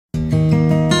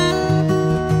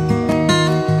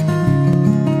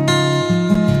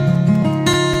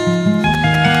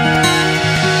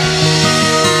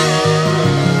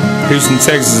Houston,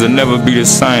 Texas will never be the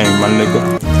same, my nigga.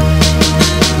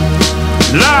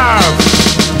 Live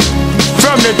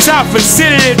from the top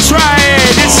facility Triad,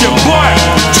 it's your boy,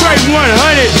 Trey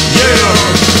 100. Yeah,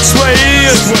 that's what it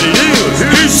is.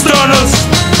 Houstunnaz.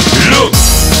 Look,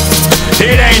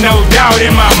 it ain't no doubt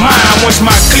in my mind. Once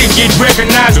my clique get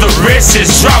recognized, the rest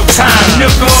is drought time,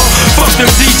 nigga. Fuck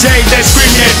them DJs that scream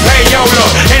that payola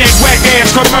and that whack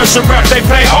ass commercial rap they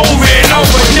play over and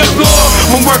over, nigga.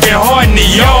 I'm working hard in the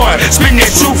yard, spitting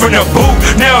that truth in the booth.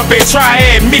 Now if they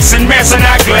Triad mixing, messing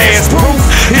out glass proof.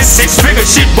 This 6-figure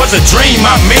shit was a dream,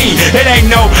 I mean. It ain't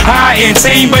no high-end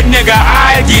team, but nigga,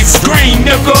 I get screamed,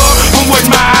 nigga. From what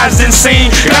my eyes done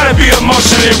seen, gotta be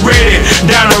emotionally ready.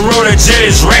 Down the road of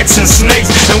jetties, rats and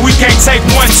snakes, and we can't take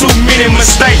one too many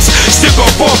mistakes. Stick a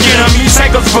fork in them, you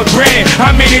take us for granted.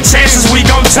 How many chances we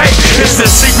gon' take? It's the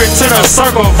secret to the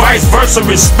circle, vice versa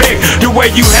respect. The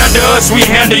way you handle us, we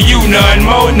handle you, none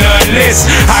more, none less.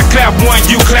 I clap one,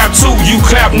 you clap two, you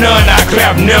clap none, I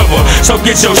clap never. So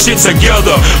get your shit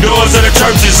together, doors of the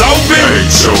church is open.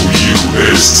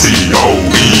 H-O-U-S-T-O-E,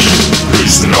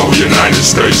 Houston over United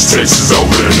States, Texas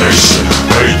over the nation.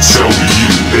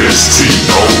 H-O-U-S-T-O-E,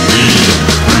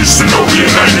 Houston over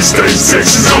United States,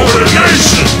 Texas over the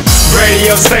nation.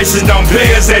 Radio stations don't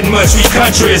play us that much, we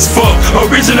country as fuck.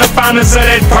 Original founders of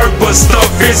that purple stuff.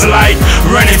 It's like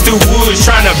running through woods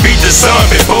trying to beat the sun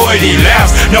before it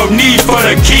elapsed. No need for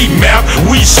the key map,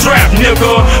 we strapped,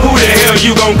 nigga. Who the hell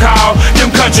you gon' call?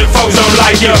 Them country folks don't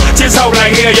like you. Just hope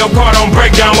like hell your car don't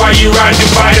break down while you ride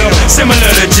through vital. Similar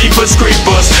to Jeepers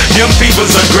Creepers, them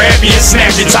peoples will grab you and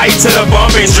snatch you tight to the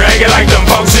bump and drag it like them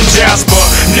folks in Jasper,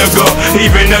 nigga.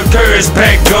 Even the Kurds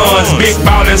pack guns, big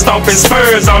ballin' stomping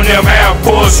spurs on them Air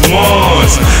Force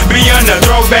Ones. Beyond the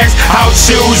throwbacks, house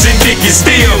shoes and Dickies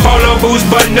steel. Polo boots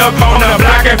button up on the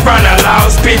block in front of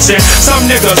Laos pitching. Some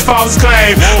niggas false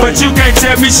claim, but you can't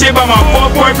tell me shit about my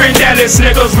Fort Worth and Dallas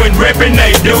niggas when ripping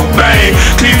they do bang.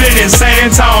 Cleveland and San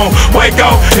Antonio, Waco,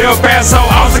 El Paso,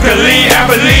 Austin, Killeen,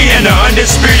 Abilene, and the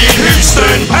undisputed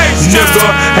Houston. Nigga,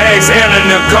 ask Anna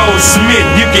Nicole Smith,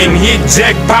 you can hit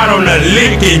jackpot on the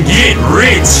lick and get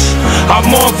rich.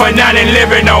 I'm on for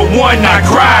 9/11/01, I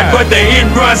cried, but the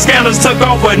in-run scandals took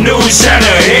over news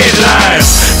shadow headlines.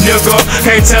 Nigga,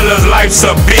 can't tell us life's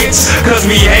a bitch, cause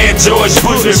we had George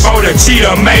Bush before the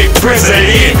cheetah made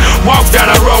president. Walk down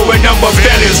the road with number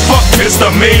failures, fuck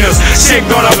misdemeanors. Shit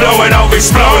gonna blow and over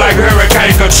explode like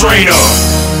Hurricane